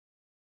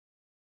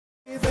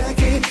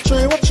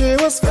She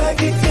was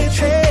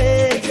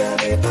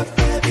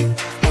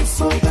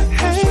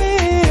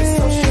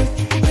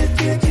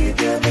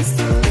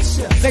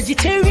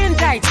vegetarian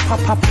diet,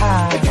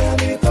 papa.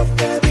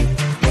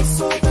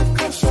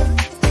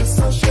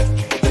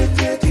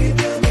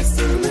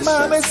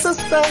 Mama and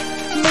sister,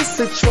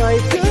 Mr. Try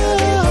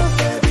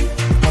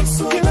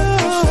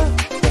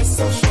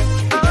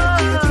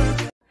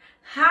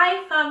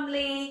Hi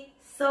family,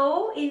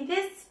 so in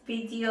this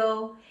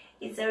video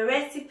it's a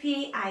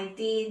recipe I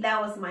did.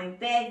 That was my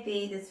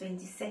birthday, the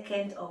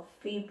 22nd of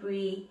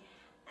February,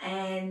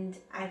 and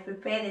I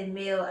prepared a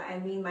meal,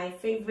 my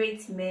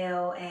favorite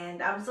meal,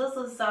 and I'm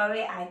so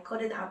sorry I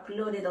couldn't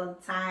upload it on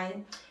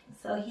time.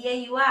 So here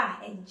you are,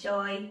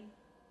 enjoy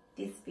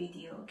this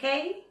video,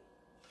 okay?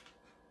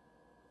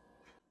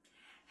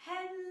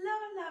 Hello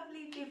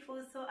lovely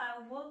people, so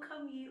I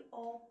welcome you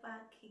all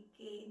back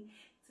again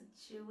to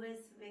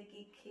Kyerewaa's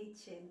Veggie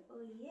kitchen.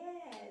 Oh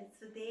yeah,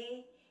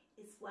 today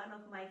is one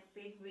of my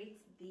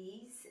favorite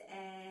days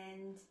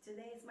and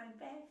today is my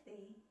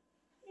birthday.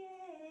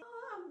 Yay!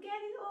 Oh, I'm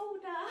getting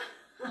older.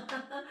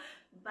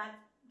 But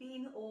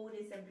being old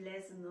is a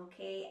blessing,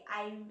 okay?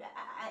 I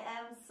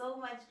am so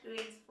much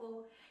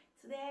grateful.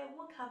 Today I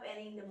woke up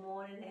early in the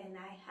morning and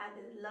I had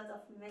a lot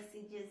of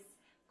messages,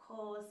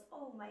 calls.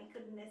 Oh my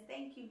goodness,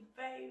 thank you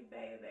very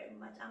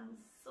much. I'm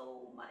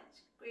so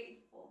much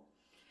grateful.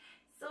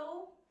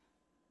 So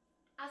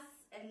as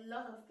a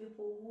lot of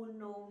people who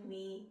know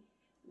me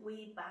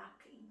way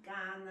back in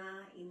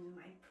Ghana in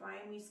my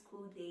primary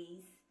school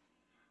days,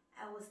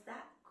 I was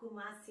that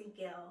Kumasi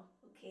girl,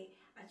 okay?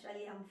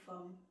 Actually, I'm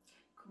from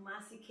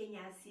Kumasi,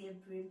 Kenya,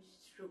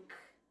 stroke.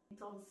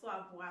 So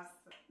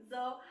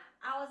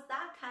I was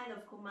that kind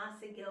of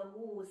Kumasi girl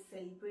who would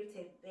celebrate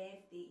her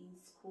birthday in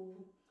school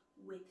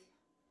with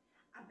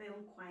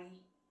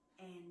Abenkwan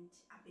and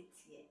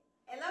Abete3.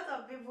 A lot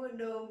of people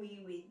know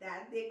me with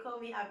that. They call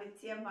me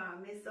Abete3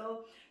 mommy.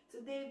 So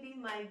today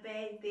being my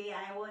birthday,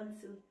 I want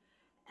to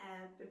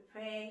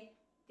prepare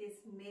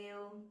this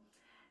meal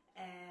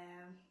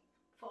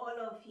for all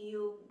of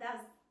you.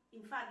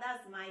 In fact,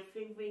 that's my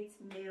favorite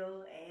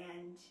meal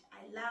and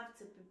I love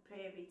to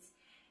prepare it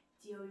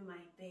during my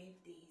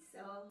birthday.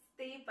 So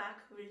stay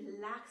back,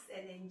 relax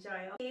and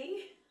enjoy, okay?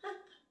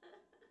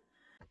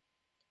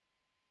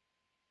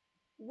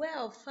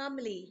 Well,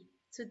 family,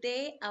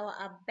 today our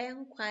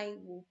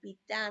Abenkwan will be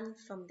done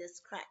from the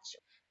scratch.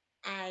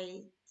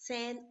 I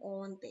turn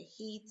on the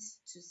heat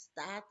to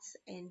start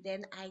and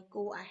then I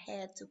go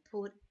ahead to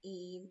put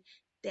in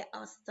the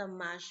oyster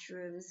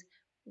mushrooms,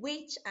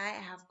 which I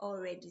have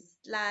already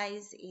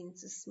sliced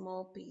into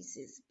small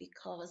pieces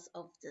because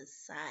of the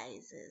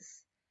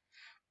sizes.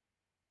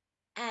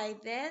 I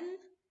then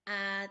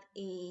add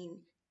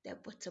in the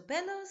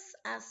portobellos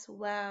as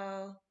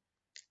well.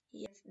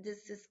 Yes,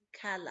 this is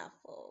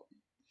colorful.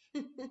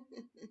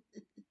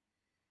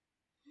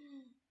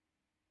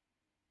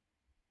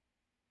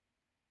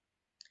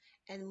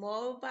 And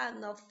moreover,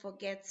 not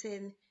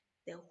forgetting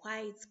the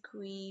white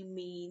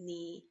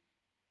creamy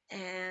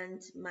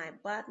and my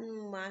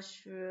button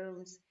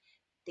mushrooms.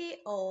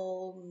 They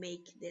all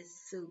make the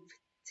soup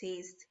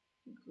taste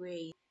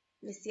great.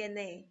 Monsieur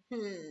Ne.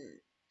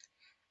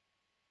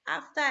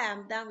 After I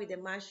am done with the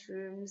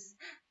mushrooms,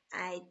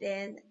 I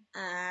then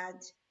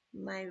add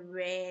my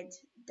red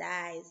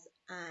diced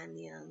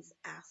onions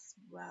as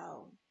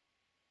well.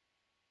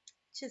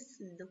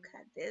 Just look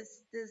at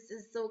this. This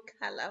is so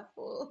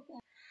colorful.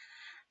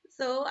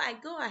 So I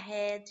go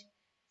ahead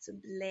to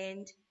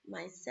blend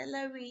my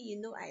celery. You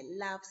know I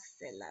love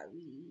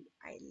celery.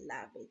 I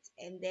love it.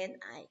 And then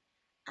I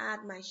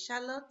add my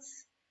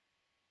shallots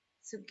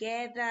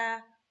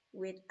together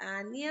with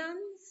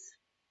onions,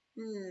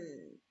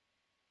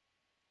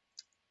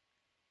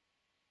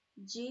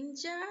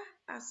 ginger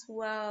as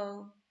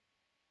well,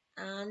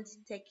 and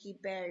turkey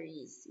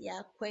berries.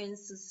 Yeah,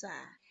 kwensusa.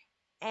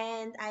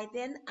 And I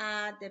then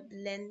add the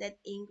blended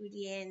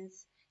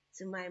ingredients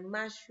to my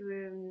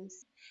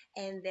mushrooms,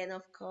 and then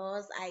of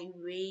course I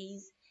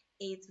raise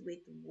it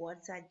with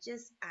water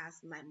just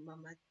as my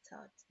mama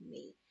taught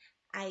me.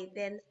 I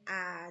then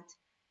add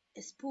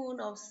a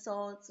spoon of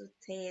salt to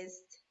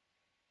taste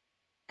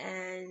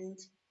and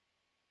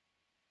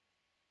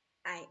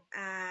I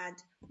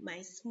add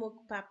my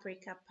smoked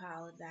paprika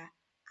powder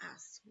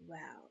as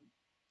well.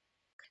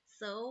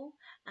 So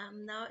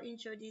I'm now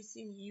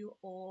introducing you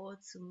all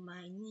to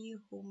my new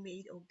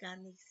homemade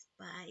organic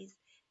spice.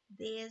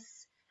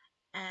 This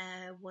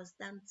was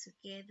done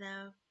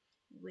together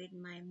with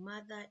my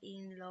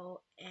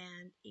mother-in-law,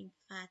 and in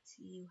fact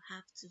you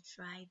have to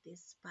try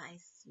this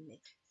spice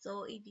mix.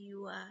 So if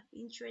you are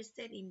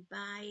interested in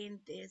buying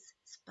this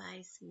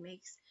spice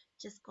mix,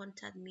 just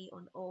contact me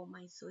on all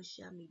my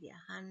social media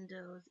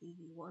handles if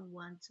you want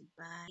one to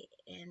buy,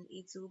 and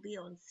it will be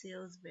on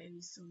sales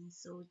very soon.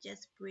 So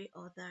just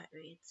pre-order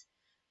it.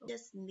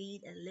 Just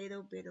need a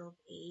little bit of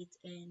it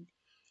and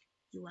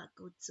you are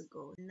good to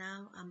go.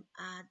 Now I'm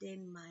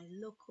adding my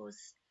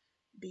locust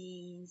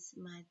beans,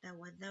 my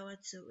dawa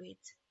to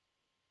it.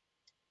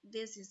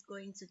 This is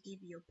going to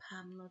give your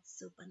palm nut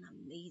soup an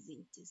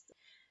amazing taste.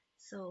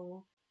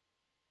 So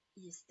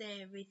you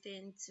stir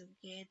everything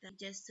together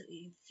just to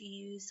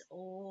infuse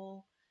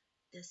all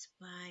the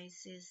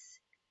spices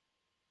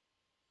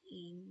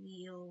in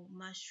your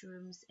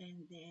mushrooms,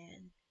 and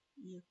then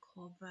you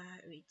cover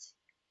it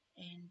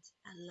and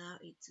allow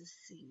it to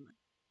simmer.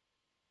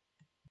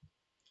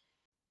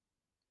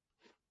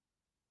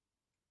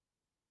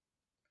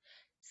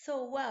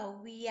 So,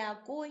 well, we are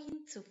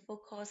going to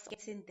focus on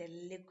getting the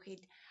liquid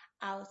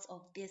out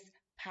of this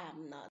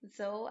palm nut.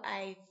 So,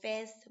 I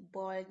first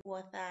boiled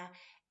water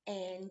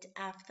and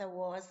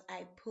afterwards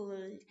I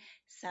pulled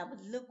some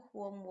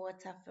lukewarm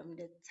water from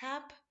the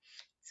tap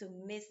to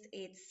mix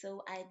it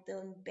so I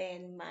don't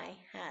burn my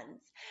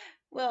hands.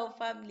 Well,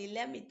 family,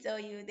 let me tell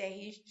you the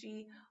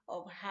history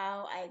of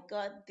how I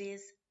got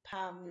this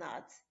palm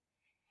nut.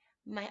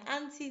 My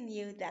auntie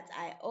knew that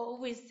I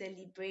always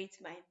celebrate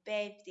my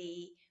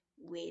birthday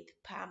with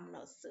palm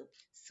nut soup.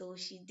 So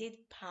she did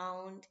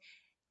pound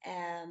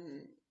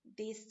um,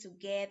 this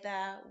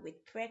together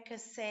with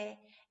precursor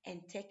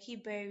and turkey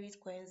berries,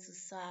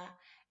 kwensusa,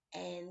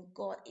 and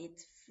got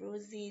it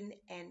frozen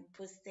and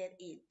posted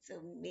it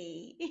to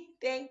me.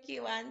 Thank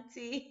you,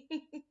 auntie.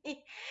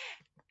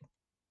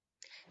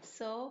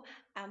 So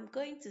I'm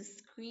going to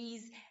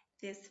squeeze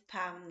this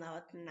palm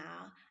nut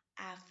now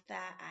after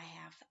I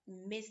have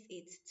mixed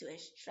it to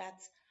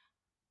extract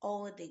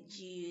all the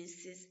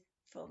juices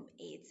from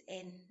it,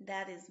 and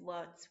that is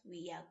what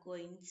we are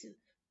going to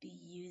be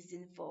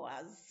using for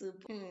our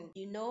soup.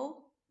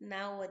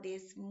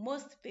 Nowadays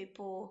most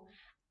people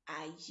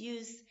are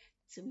used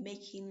to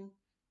making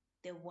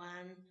the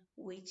one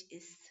which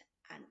is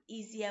an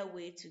easier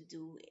way to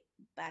do it,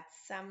 but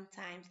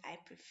sometimes I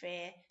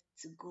prefer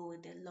to go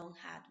the long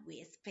hard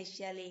way,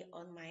 especially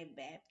on my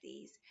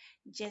birthdays,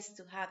 just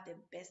to have the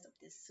best of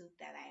the soup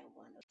that I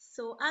want.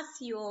 So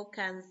as you all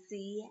can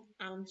see,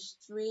 I'm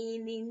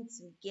straining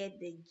to get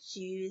the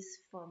juice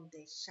from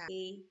the shark.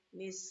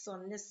 Miss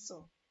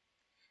Soneso.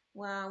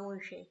 Wow,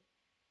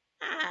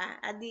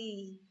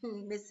 ade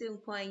mesi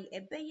nkwan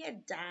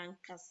ɛbɛyɛ daa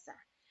nkasa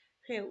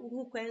hwɛ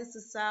wohu kwan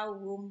nsuso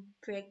awom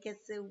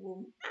prɛkɛsɛ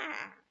wom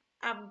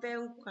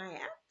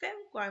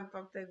abɛnkwan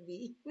papa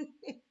bi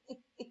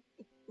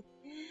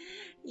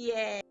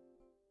yeah.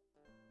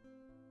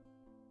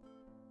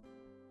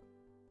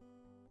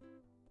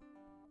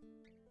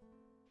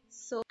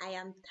 So I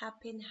am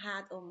tapping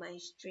hard on my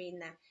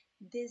strainer.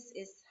 This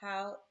is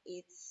how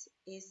it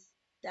is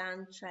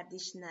done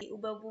traditionally.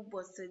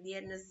 Ubabobɔ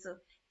sodeɛ no so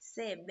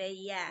sɛ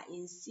ɛbɛyɛ a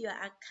nsuo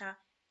a aka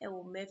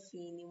ɛwɔ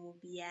muffin no mu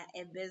biara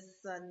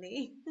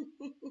ɛbɛsɔne.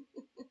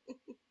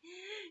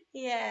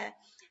 Yeah,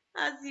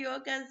 as you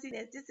all can see,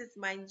 this is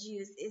my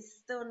juice. It's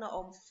still not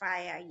on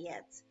fire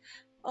yet.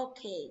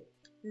 Okay,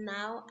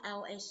 now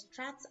I'll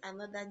extract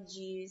another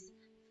juice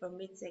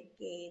from it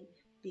again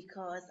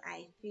because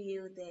I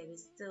feel there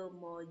is still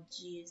more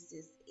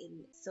juices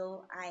in it.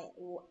 So I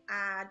will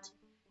add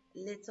a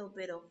little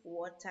bit of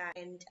water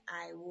and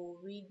I will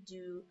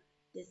redo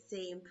the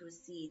same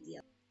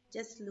procedure.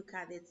 Just look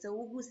at it.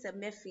 So who's a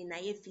mefin na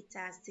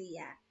yefita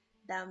ya,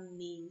 that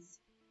means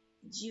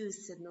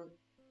juice no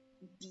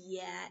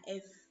bia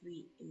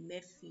every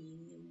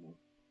mefin no.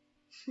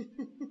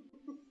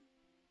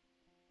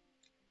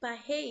 But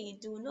hey,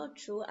 do not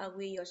throw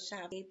away your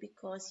charcoal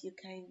because you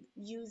can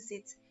use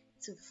it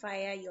to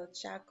fire your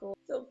charcoal.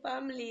 So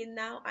family,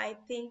 now I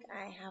think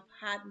I have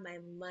had my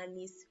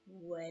money's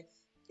worth.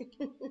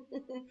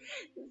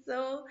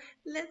 So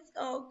let's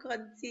all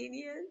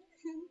continue.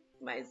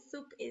 My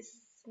soup is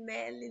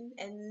smelling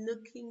and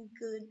looking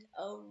good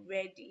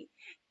already.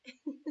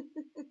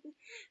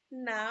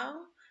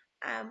 Now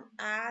I'm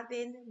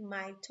adding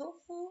my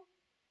tofu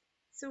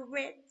to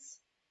it.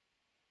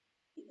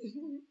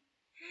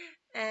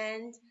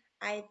 And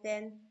I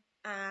then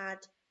add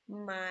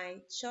my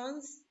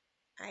chunks.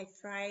 I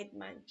fried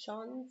my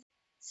chunks,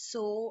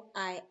 so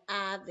I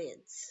add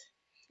it.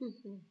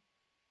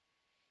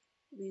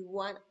 We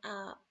want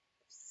our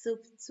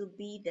soup to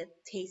be the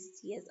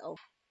tastiest of.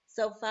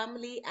 So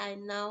family, I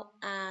now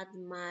add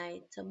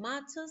my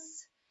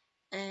tomatoes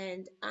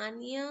and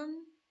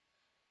onion,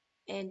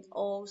 and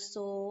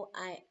also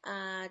I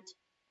add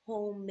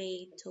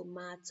homemade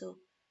tomato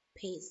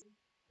paste.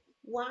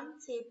 One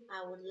tip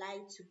I would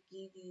like to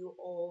give you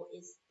all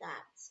is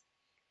that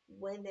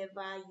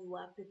whenever you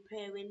are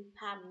preparing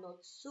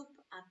palmnut soup,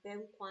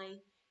 Abenkwan,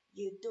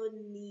 you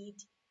don't need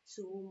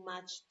too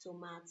much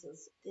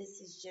tomatoes. This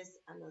is just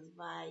an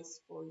advice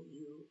for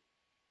you.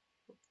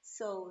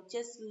 So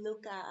just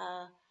look at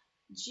our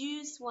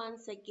juice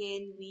once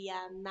again. We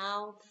are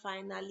now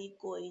finally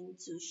going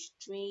to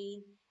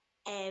strain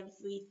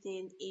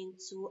everything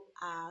into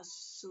our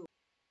soup.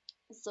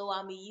 So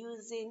I'm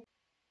using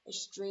a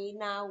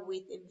strainer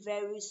with a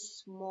very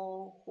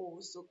small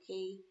hose,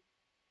 okay?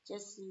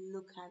 Just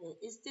look at it.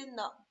 It's still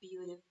not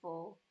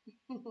beautiful.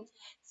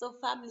 So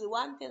family,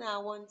 one thing I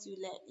want to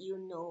let you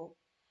know,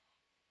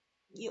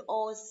 you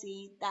all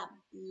see that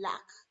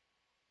black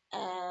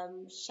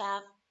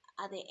shaft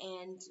at the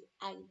end.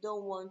 I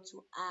don't want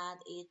to add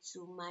it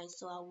to my,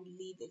 so I will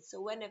leave it.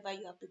 So whenever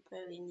you are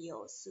preparing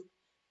your soup,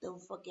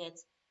 don't forget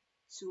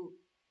to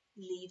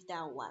leave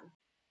that one.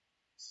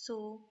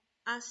 So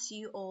as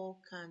you all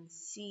can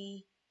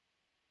see,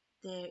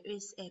 there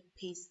is a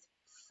paste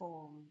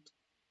formed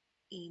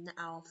in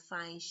our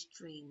fine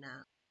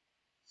strainer.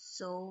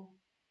 So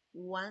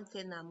one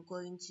thing I'm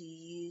going to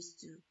use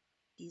to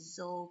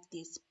dissolve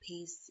this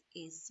paste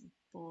is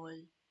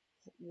boiled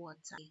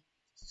water.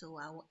 So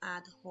I will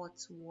add hot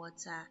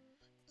water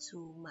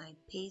to my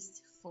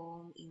paste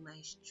form in my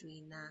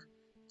strainer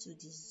to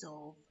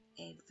dissolve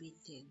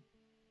everything.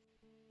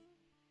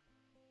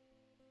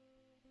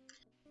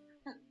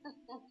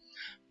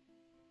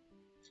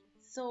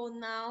 So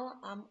now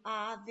I'm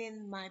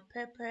adding my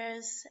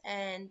peppers,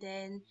 and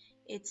then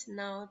it's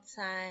now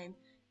time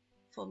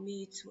for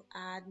me to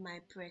add my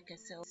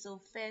precursor.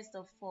 So first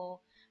of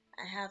all,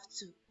 I have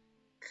to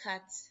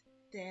cut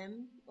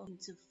them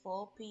into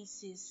 4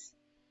 pieces.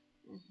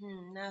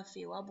 Now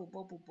feel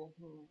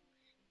wabobobobо.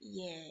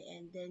 Yeah,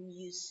 and then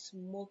you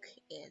smoke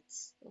it.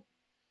 So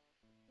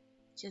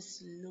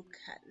just look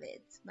at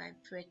it. My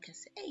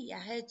precursor. Hey, I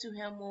had to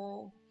have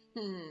more.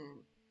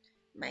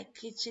 My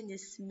kitchen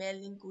is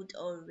smelling good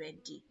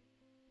already.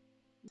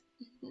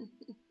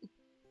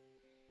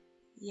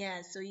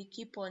 Yeah, so you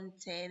keep on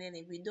turning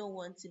it. We don't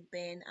want to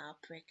burn our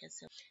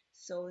precursor.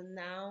 So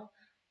now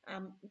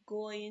I'm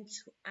going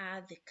to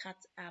add the cut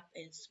up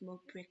and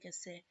smoked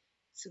precursor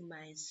to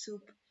my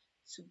soup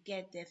to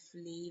get the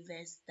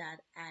flavors that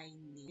I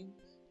need.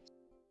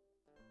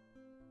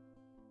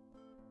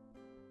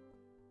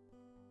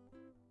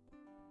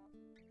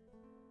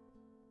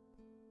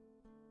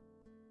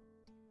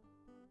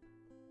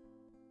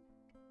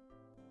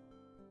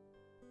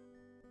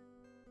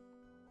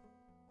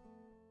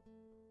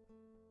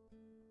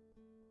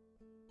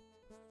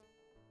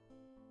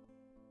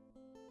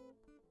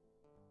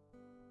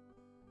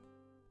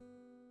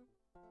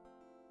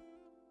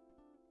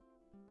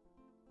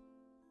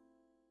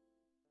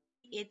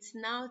 It's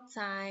now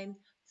time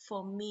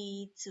for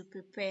me to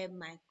prepare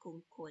my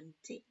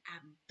Konkonte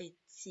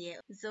Abete3.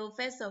 So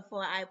first of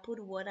all, I put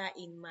water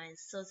in my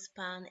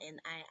saucepan and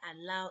I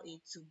allow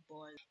it to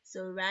boil.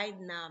 So right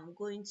now I'm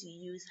going to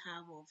use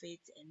half of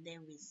it and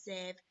then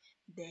reserve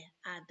the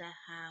other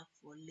half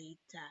for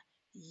later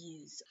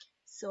use.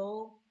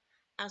 So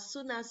as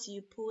soon as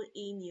you put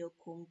in your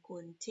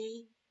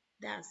Konkonte,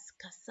 that's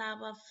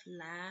cassava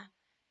flour,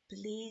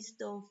 please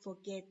don't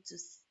forget to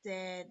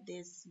stir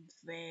this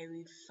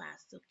very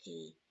fast,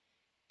 okay?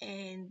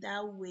 And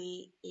that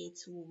way it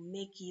will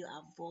make you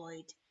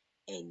avoid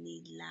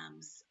any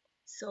lumps.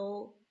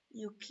 So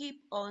you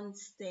keep on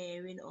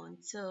stirring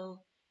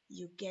until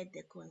you get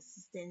the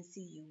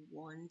consistency you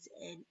want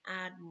and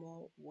add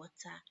more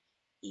water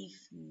if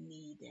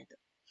needed.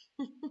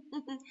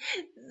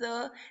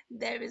 So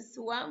there is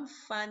one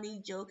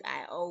funny joke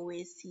I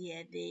always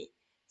hear. They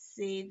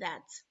say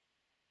that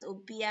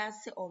obiara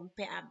sɛ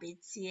ɔmpɛ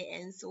abeteɛ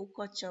ɛnso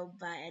wokɔkyɛ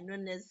ba ɛno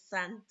ne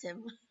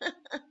santem.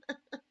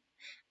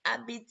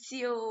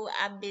 Abetie o,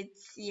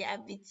 abetie,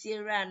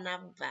 abetie ra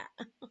naba.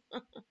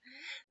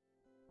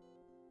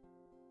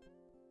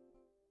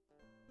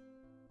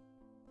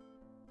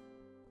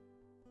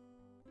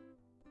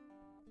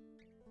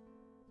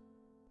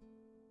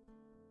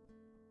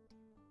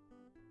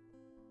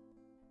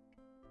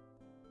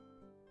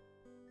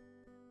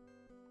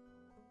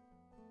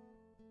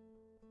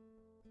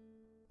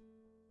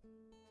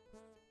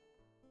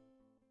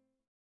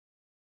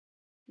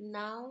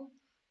 Now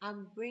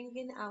I'm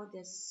bringing out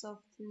the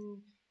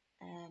softened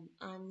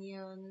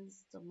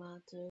onions,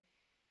 tomato.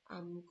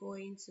 I'm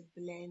going to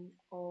blend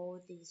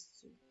all these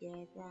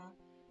together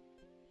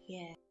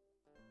here.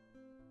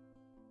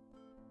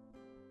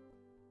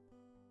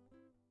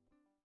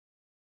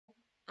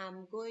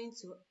 I'm going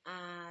to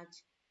add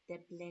the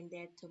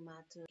blended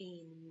tomato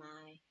in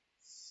my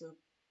soup.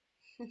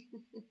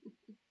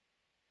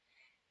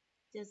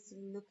 Just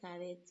look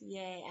at it.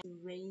 Yeah, I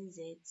rinse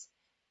it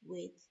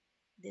with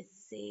the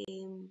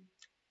same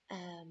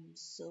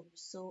soup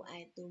so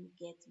I don't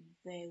get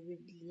very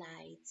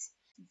light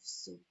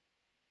soup.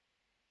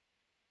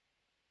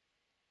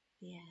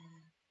 Yeah.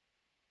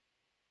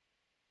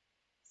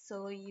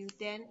 So you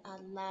then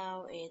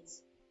allow it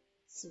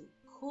to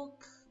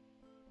cook.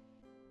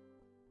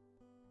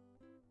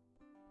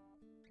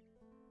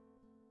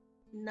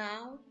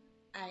 Now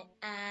I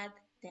add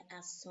the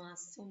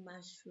aswaso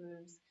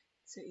mushrooms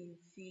to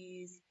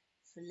infuse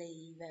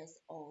flavors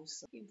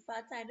also. In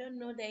fact, I don't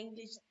know the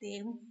English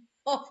name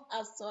of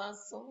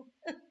aswaso.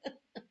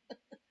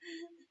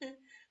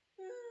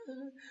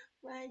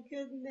 My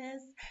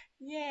goodness.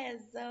 Yeah,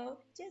 so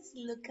just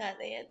look at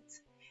it.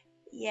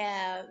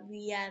 Yeah,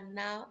 we are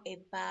now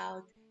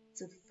about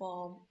to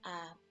form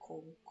our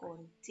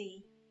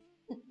Konkonte.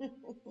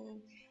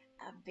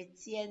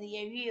 Abetia no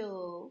yɛwie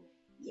o.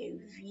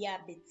 Yɛwie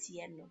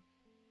abetia no.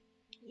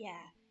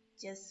 Yeah,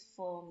 just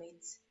form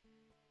it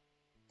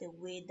the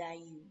way that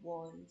you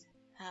want,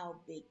 how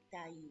big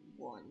that you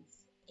want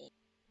it.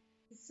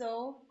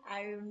 So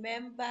I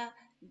remember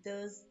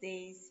those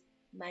days,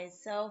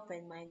 myself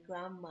and my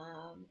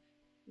grandma,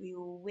 we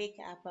will wake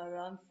up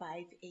around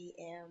 5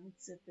 a.m.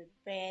 to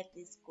prepare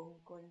this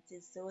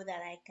konkonte so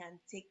that I can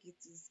take it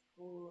to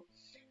school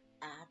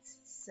at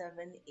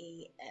 7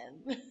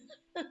 a.m.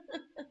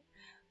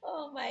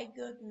 Oh my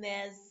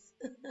goodness.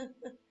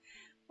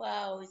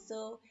 Wow,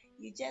 so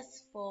you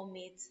just form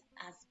it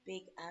as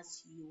big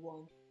as you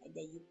want, and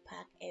then you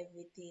pack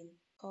everything,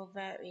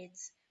 cover it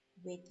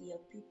with your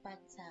paper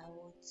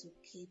towel to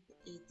keep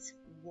it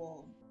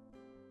warm.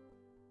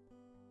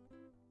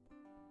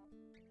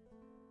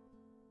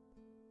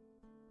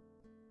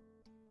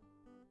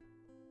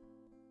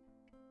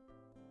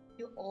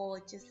 You all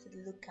just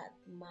look at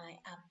my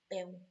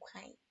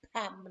Abenkwan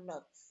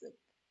Palmnut Soup.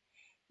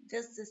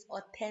 This is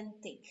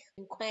authentic.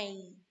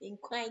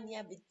 Nkwan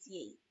ya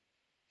Abete3.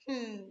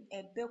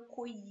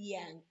 Ebeko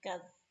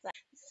yankasa.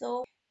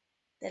 So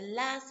the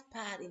last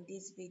part in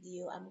this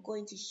video, I'm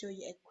going to show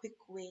you a quick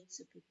way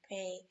to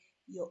prepare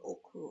your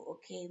okro,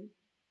 okay?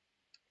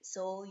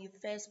 So you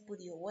first put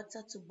your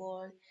water to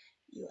boil,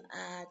 you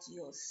add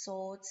your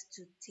salt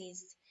to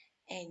taste,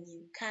 and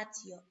you cut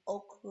your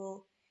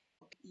okro.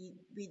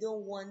 We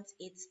don't want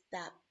it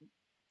that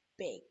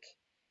big.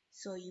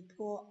 So you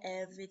pour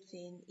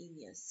everything in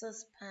your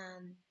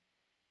saucepan.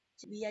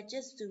 We are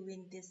just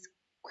doing this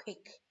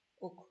quick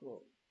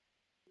okro.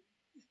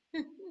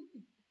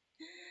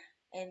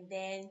 And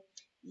then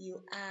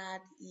you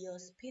add your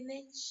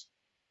spinach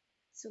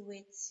to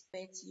it,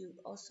 but you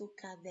also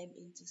cut them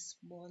into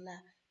smaller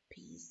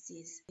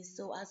pieces.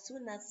 So as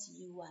soon as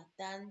you are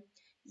done,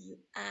 you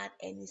add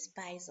any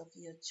spice of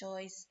your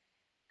choice.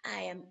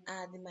 I am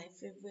adding my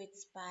favorite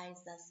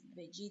spice, that's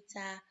Veggie.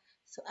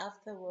 So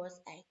afterwards,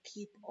 I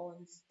keep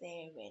on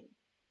stirring.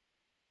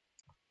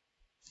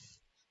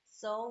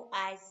 So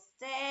I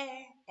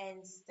stir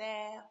and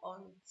stir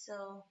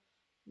until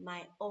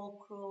my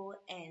okra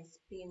and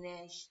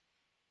spinach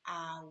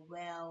are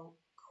well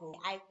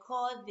cooked. I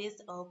call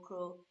this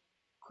okra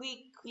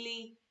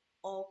quickly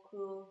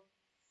okra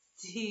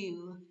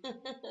stew.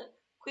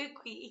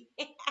 Quickly.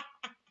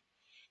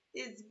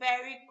 It's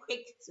very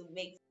quick to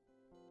make.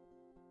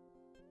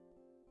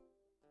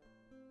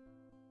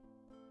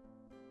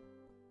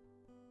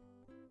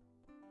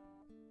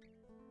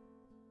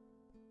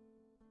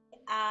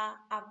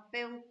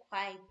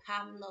 Abenkwan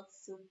Palmnut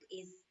Soup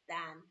is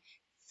done.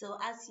 So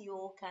as you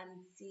all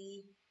can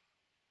see,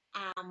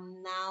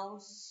 I'm now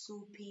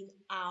souping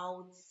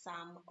out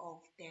some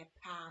of the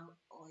palm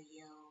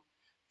oil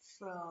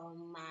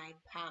from my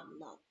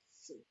palmnut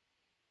soup.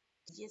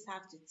 You just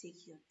have to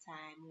take your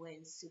time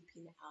when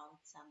souping out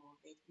some of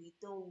it. We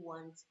don't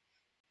want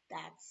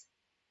that.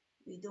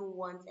 We don't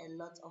want a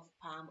lot of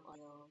palm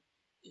oil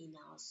in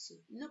our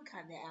soup. Look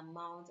at the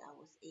amount I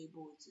was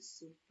able to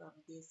soup from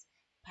this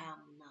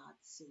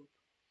palmnut soup,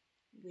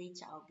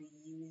 which I'll be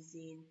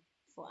using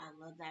for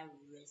another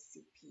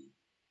recipe.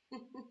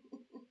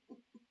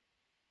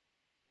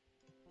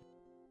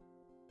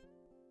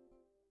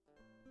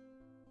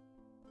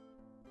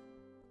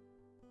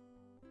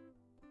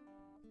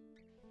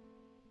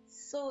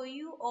 So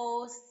you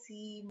all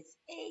see,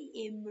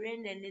 hey,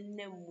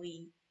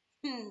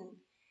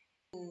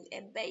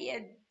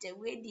 the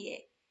way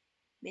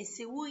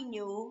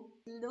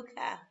look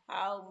at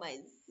how my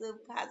soup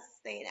has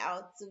turned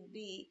out to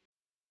be.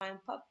 My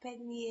papa.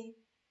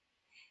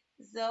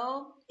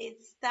 So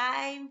it's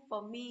time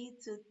for me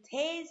to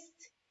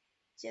taste,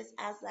 just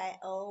as I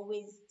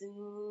always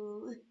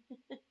do.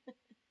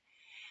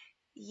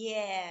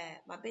 Yeah,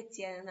 my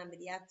betia na me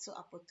dia to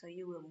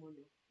apotoyiwe mu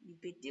no. Mi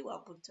bedi wa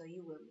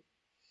apotoyiwe mu.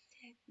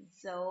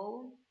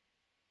 So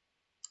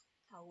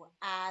I will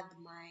add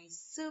my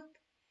soup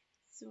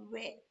to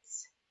it.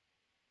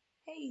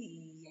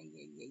 Hey,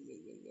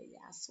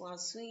 yeah.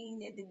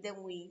 Aswanswin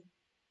edem we.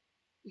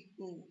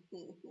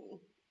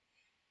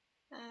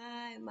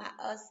 Ah, my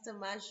oyster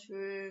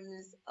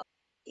mushrooms.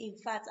 In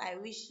fact, I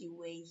wish you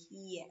were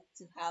here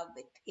to have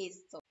the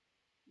taste of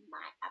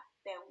my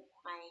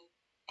Abenkwan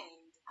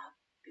and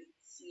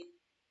Abete3.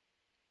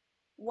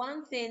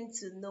 One thing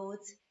to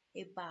note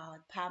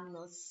about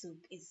palmnut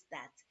soup is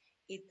that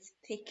it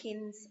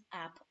thickens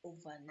up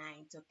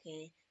overnight,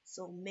 okay?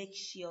 So make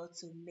sure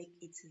to make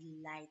it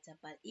lighter.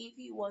 But if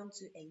you want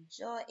to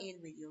enjoy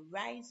it with your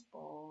rice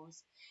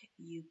balls,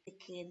 you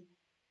thicken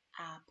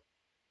up.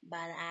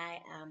 But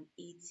I am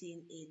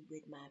eating it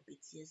with my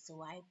Abete3,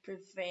 so I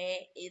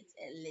prefer it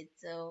a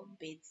little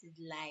bit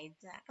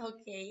lighter,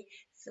 okay?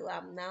 So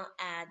I'm now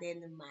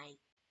adding my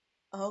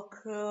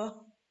okra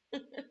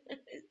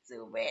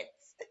to it.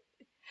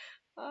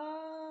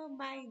 Oh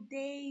my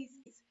days.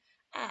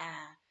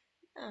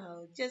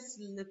 Oh,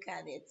 just look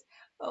at it.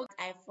 Oh,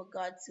 I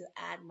forgot to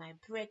add my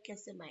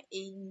breakfast and my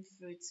eating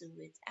fruit to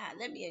it.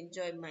 Let me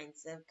enjoy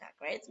myself,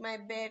 Kakra. It's my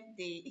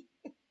birthday.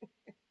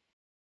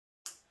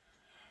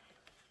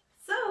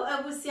 So,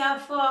 Abusia,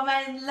 for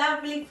my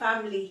lovely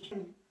family.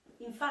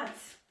 In fact,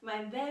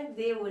 my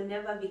birthday will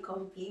never be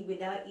complete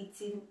without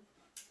eating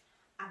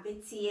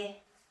Abete3,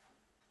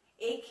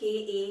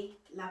 aka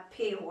La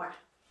Pewa,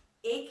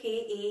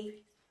 aka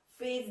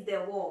Face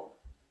the Wall,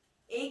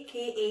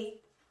 aka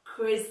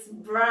crisp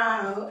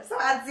brown. So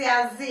as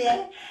you see,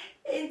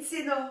 it's,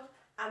 you know,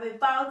 I'm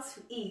about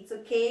to eat,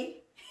 okay?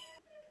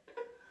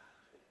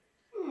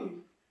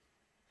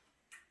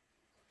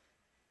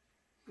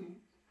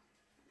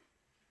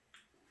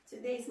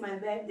 Today is my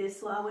birthday,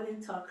 so I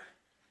wouldn't talk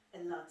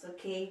a lot,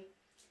 okay?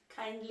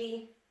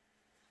 Kindly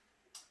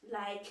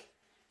like,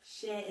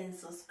 share and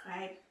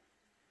subscribe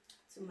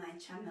to my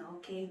channel,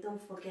 okay?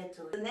 Don't forget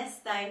to. The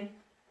next time,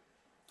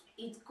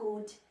 eat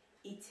good,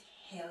 eat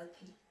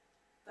healthy.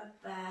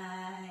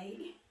 Bye-bye.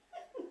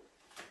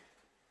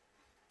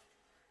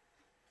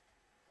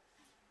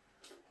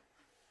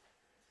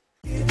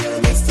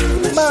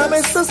 Mom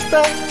and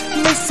sister,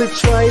 miss a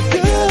try,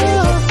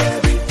 girl.